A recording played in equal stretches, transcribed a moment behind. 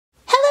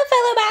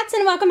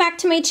and welcome back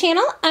to my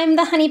channel. I'm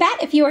the Honey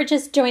Bat if you are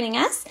just joining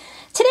us.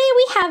 Today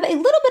we have a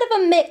little bit of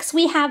a mix.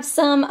 We have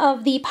some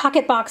of the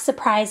Pocket Box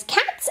Surprise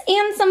cats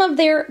and some of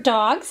their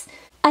dogs.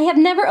 I have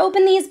never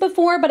opened these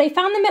before, but I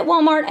found them at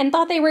Walmart and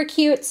thought they were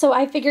cute, so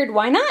I figured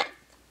why not?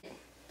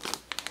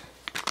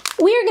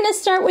 We are going to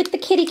start with the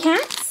kitty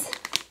cats.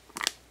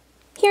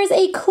 Here's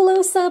a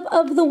close-up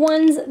of the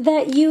ones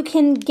that you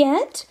can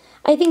get.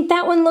 I think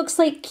that one looks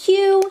like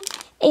Q,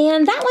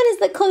 and that one is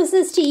the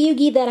closest to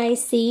Yugi that I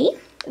see.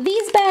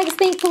 These bags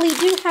thankfully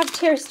do have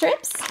tear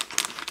strips.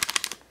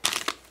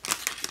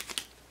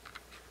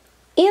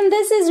 And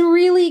this is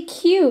really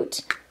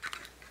cute.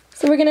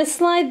 So we're going to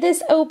slide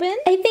this open.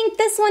 I think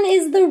this one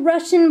is the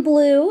Russian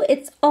blue.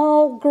 It's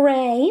all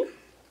gray.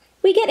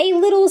 We get a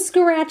little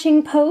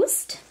scratching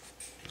post.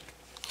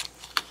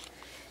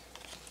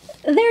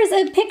 There's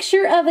a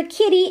picture of a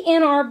kitty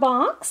in our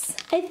box.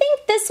 I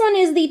think this one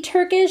is the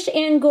Turkish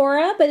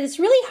Angora, but it's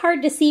really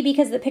hard to see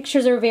because the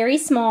pictures are very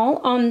small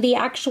on the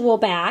actual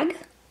bag.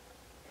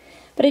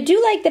 But I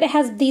do like that it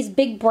has these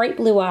big bright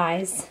blue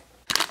eyes.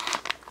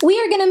 We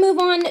are going to move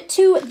on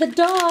to the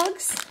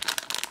dogs.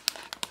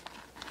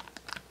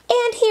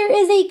 And here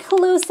is a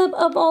close-up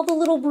of all the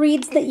little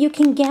breeds that you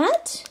can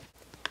get.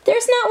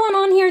 There's not one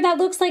on here that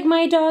looks like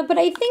my dog, but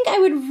I think I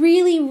would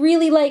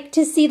really like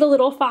to see the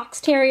little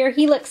fox terrier.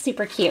 He looks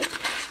super cute.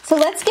 So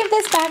let's give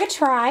this bag a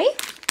try.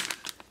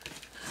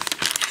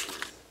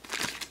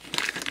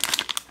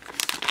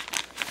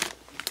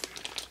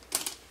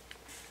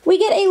 We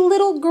get a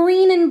little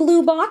green and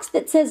blue box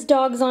that says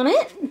dogs on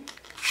it.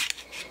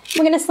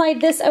 We're going to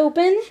slide this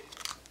open.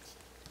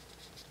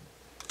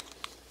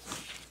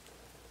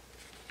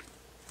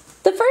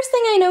 The first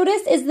thing I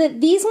noticed is that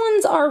these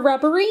ones are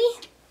rubbery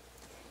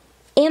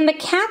and the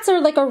cats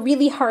are like a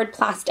really hard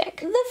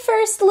plastic. The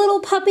first little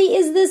puppy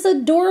is this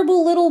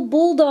adorable little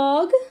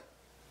bulldog.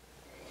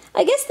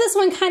 I guess this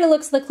one kind of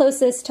looks the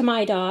closest to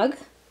my dog.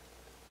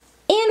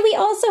 And we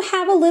also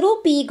have a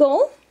little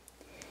beagle.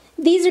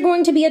 These are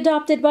going to be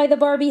adopted by the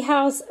Barbie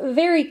house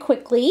very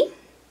quickly.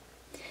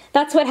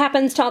 That's what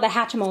happens to all the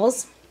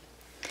Hatchimals.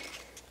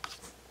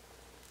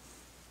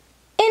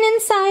 And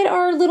inside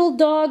our little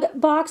dog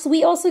box,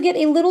 we also get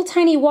a little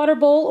tiny water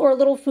bowl or a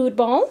little food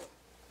bowl.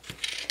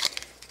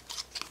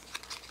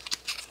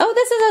 Oh,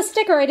 this is a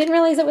sticker. I didn't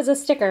realize it was a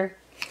sticker.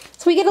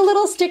 So we get a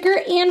little sticker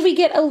and we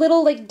get a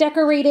little like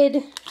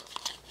decorated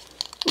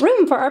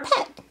room for our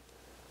pet.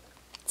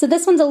 So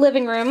this one's a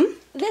living room.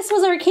 This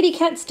was our kitty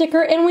cat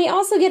sticker, and we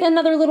also get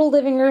another little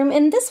living room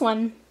in this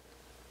one.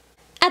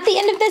 At the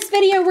end of this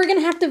video, we're going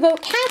to have to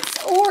vote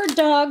cats or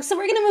dogs, so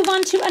we're going to move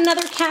on to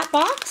another cat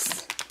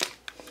box.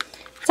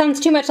 Sounds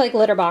too much like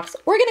litter box.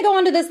 We're going to go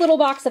on to this little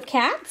box of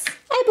cats.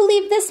 I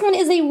believe this one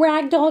is a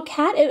ragdoll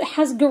cat. It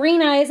has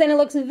green eyes, and it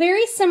looks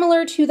very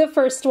similar to the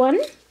first one.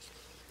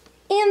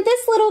 And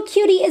this little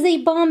cutie is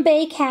a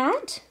Bombay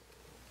cat.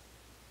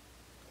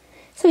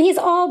 So he's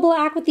all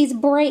black with these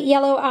bright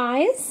yellow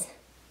eyes.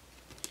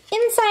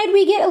 Inside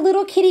we get a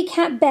little kitty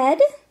cat bed.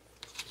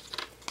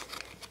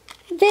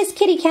 This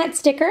kitty cat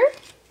sticker.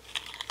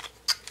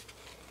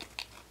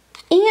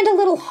 And a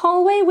little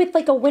hallway with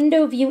like a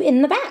window view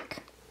in the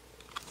back.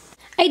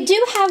 I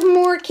do have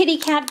more kitty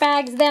cat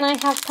bags than I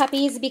have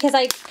puppies because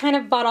I kind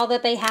of bought all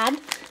that they had.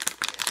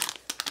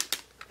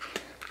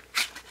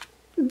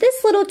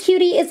 This little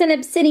cutie is an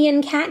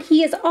obsidian cat.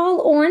 He is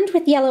all orange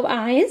with yellow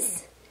eyes.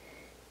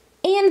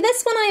 And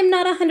this one I am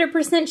not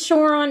 100%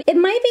 sure on. It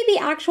might be the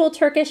actual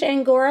Turkish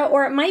Angora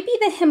or it might be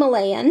the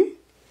Himalayan.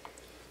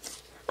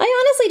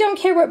 I honestly don't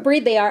care what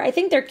breed they are. I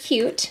think they're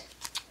cute.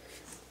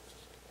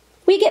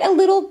 We get a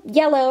little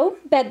yellow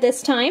bed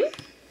this time.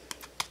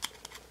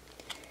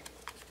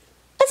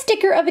 A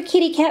sticker of a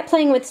kitty cat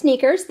playing with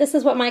sneakers. This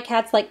is what my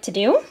cats like to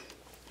do.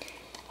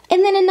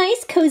 And then a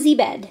nice cozy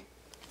bed.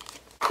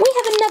 We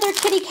have another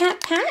kitty cat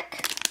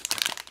pack.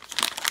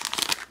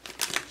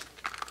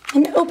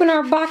 And open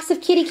our box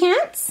of kitty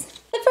cats.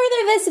 The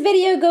further this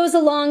video goes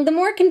along, the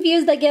more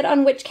confused I get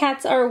on which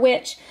cats are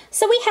which.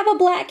 So we have a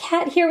black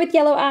cat here with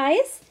yellow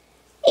eyes.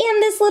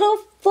 And this little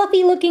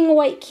fluffy looking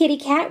white kitty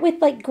cat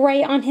with like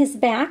gray on his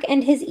back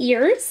and his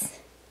ears.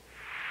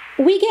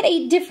 We get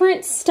a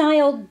different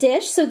style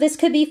dish, so this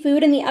could be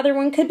food and the other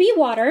one could be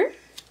water.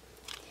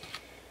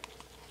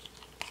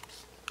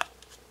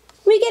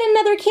 We get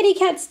another kitty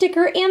cat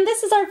sticker, and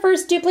this is our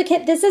first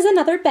duplicate. This is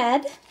another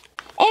bed.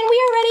 And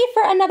we are ready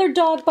for another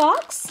dog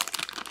box.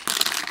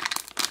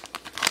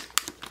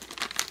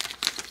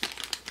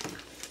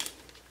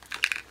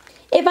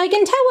 If I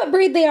can tell what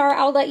breed they are,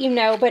 I'll let you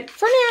know, but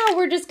for now,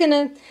 we're just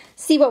gonna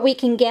see what we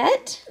can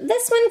get.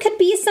 This one could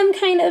be some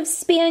kind of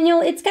spaniel.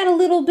 It's got a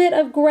little bit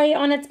of gray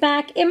on its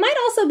back. It might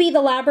also be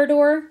the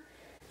Labrador.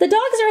 The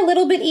dogs are a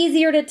little bit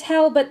easier to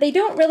tell, but they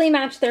don't really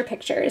match their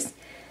pictures.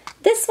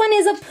 This one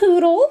is a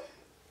poodle.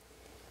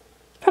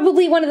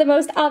 Probably one of the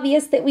most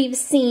obvious that we've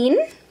seen.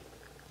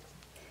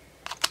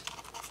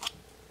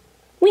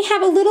 We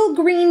have a little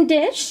green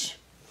dish.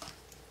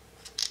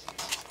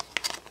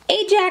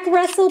 A Jack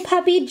Russell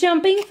puppy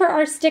jumping for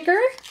our sticker.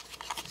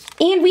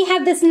 And we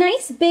have this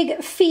nice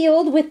big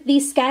field with the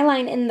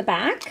skyline in the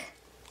back.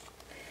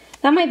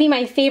 That might be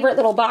my favorite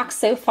little box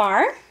so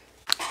far.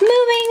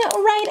 Moving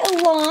right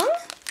along,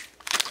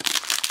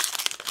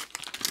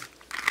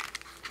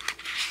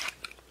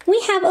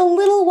 we have a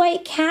little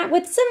white cat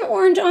with some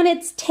orange on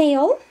its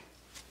tail.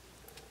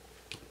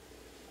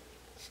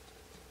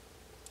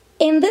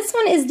 And this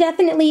one is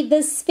definitely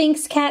the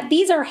Sphinx cat.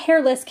 These are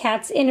hairless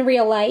cats in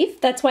real life.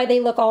 That's why they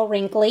look all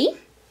wrinkly.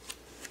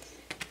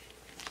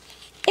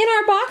 In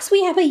our box,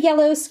 we have a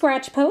yellow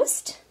scratch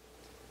post.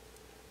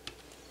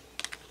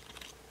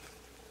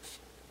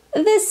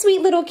 This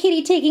sweet little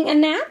kitty taking a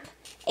nap.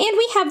 And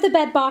we have the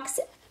bed box.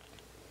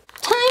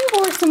 Time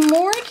for some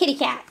more kitty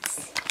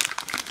cats.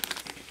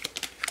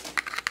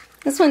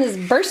 This one is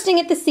bursting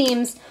at the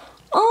seams.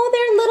 Oh,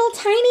 they're little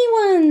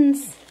tiny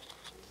ones.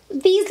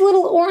 These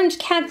little orange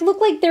cats look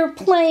like they're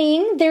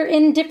playing. They're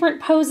in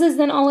different poses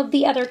than all of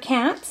the other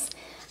cats.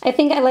 I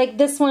think I like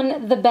this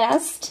one the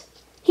best.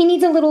 He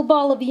needs a little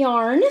ball of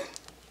yarn.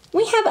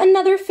 We have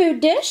another food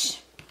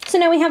dish. So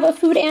now we have a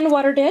food and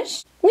water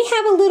dish. We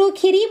have a little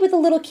kitty with a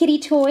little kitty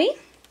toy.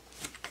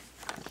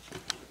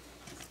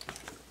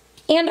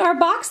 And our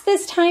box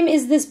this time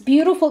is this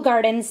beautiful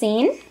garden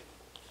scene.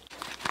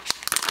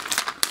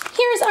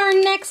 Here's our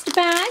next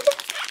bag.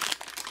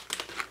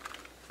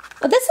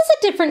 Oh, this is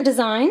a different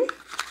design.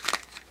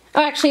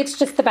 Oh, actually, it's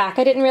just the back.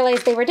 I didn't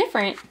realize they were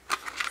different.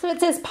 So it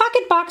says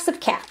Pocket Box of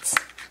Cats.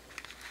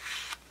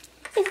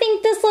 I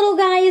think this little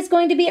guy is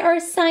going to be our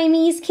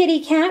Siamese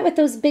kitty cat with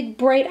those big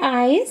bright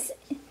eyes.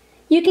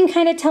 You can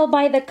kind of tell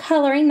by the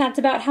coloring that's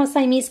about how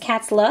Siamese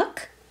cats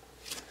look.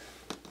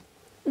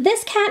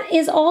 This cat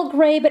is all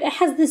gray, but it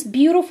has this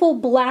beautiful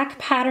black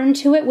pattern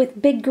to it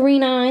with big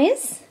green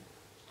eyes.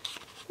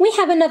 We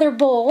have another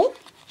bowl.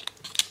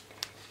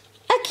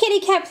 A kitty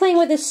cat playing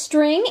with a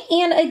string,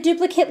 and a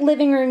duplicate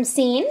living room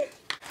scene.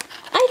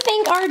 I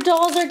think our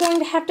dolls are going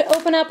to have to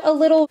open up a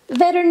little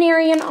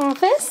veterinarian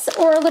office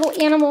or a little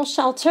animal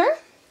shelter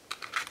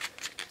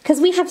because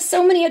we have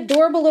so many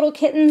adorable little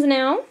kittens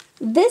now.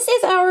 This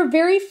is our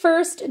very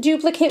first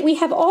duplicate. We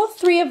have all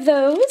three of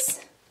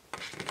those.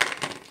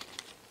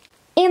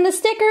 And the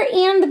sticker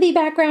and the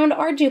background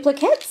are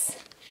duplicates.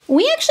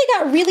 We actually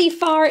got really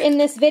far in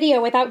this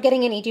video without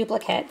getting any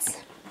duplicates.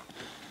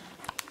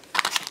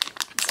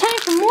 Time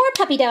for more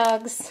puppy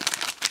dogs,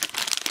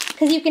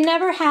 because you can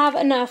never have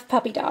enough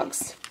puppy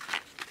dogs.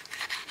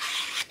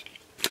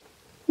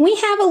 We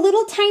have a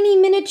little tiny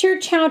miniature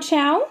Chow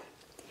Chow.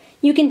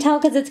 You can tell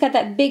because it's got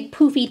that big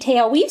poofy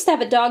tail. We used to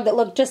have a dog that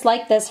looked just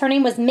like this. Her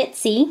name was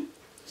Mitzi.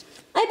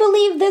 I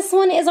believe this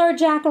one is our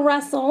Jack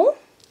Russell.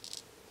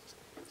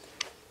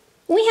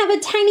 We have a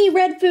tiny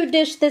red food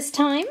dish this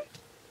time,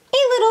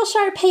 a little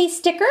Shar-Pei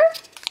sticker,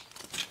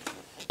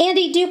 and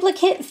a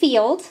duplicate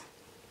field.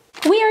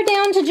 We are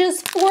down to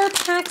just 4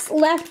 packs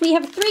left. We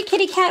have 3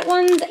 kitty cat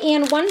ones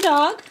and 1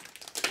 dog.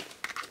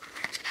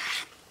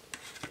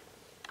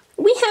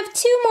 We have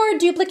 2 more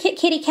duplicate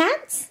kitty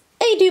cats,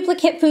 a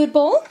duplicate food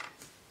bowl.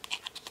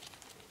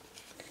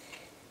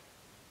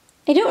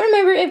 I don't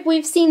remember if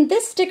we've seen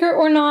this sticker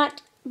or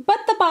not, but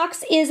the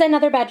box is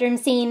another bedroom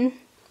scene.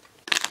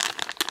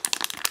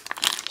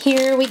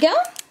 Here we go.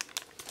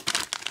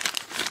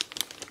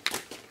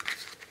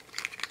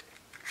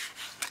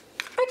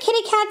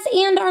 Kitty cats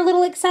and our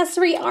little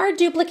accessory are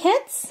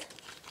duplicates.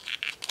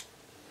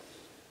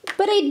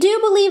 But I do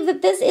believe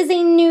that this is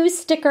a new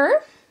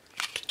sticker.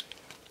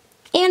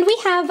 And we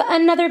have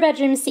another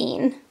bedroom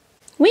scene.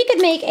 We could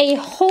make a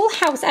whole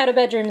house out of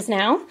bedrooms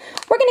now.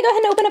 We're going to go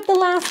ahead and open up the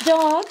last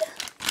dog.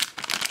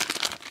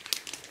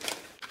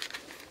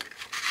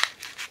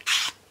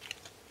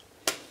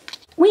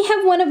 We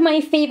have one of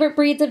my favorite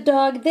breeds of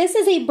dog. This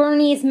is a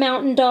Bernese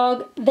Mountain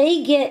Dog.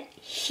 They get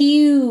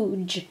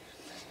huge.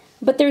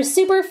 But they're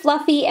super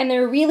fluffy and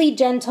they're really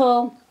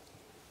gentle.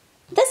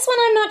 This one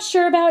I'm not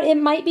sure about. It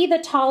might be the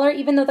taller,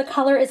 even though the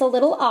color is a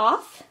little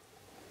off.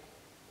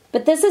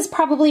 But this is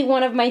probably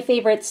one of my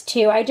favorites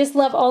too. I just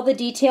love all the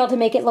detail to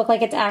make it look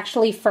like it's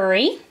actually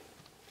furry.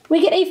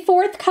 We get a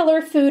 4th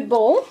color food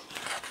bowl.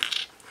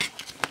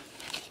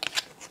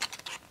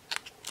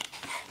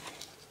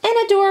 An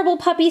adorable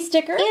puppy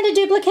sticker. And a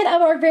duplicate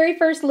of our very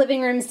first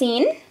living room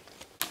scene.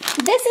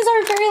 This is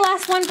our very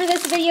last one for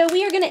this video.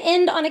 We are going to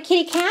end on a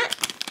kitty cat.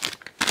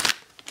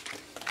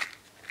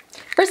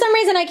 For some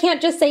reason I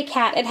can't just say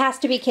cat, it has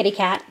to be kitty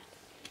cat.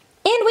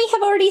 And we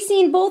have already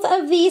seen both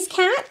of these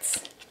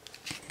cats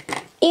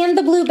and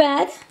the blue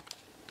bed.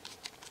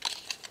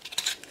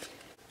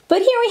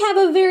 But here we have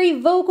a very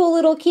vocal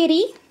little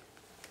kitty.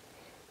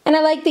 And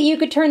I like that you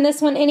could turn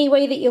this one any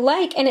way that you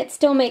like and it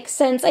still makes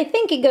sense. I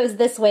think it goes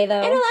this way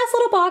though. And our last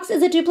little box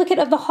is a duplicate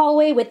of the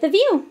hallway with the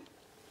view.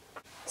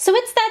 So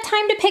it's that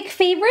time to pick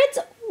favorites.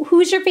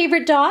 Who's your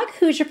favorite dog?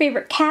 Who's your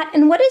favorite cat?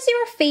 And what is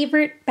your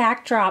favorite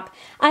backdrop?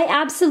 I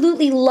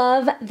absolutely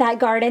love that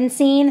garden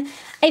scene.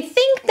 I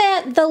think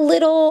that the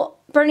little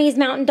Bernese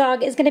Mountain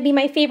Dog is going to be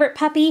my favorite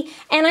puppy,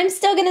 and I'm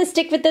still going to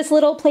stick with this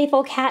little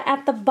playful cat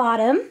at the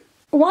bottom.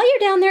 While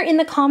you're down there in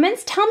the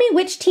comments, tell me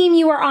which team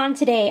you are on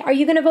today. Are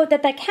you going to vote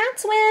that the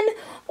cats win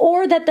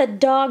or that the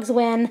dogs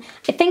win?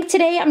 I think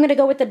today I'm going to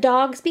go with the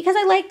dogs because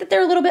I like that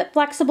they're a little bit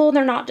flexible and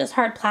they're not just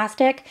hard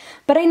plastic.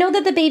 But I know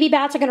that the baby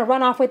bats are going to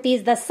run off with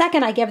these the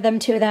second I give them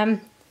to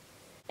them.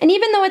 And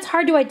even though it's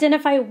hard to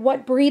identify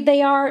what breed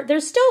they are, they're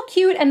still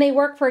cute and they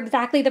work for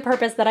exactly the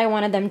purpose that I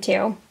wanted them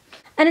to.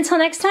 And until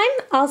next time,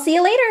 I'll see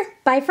you later.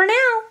 Bye for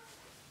now.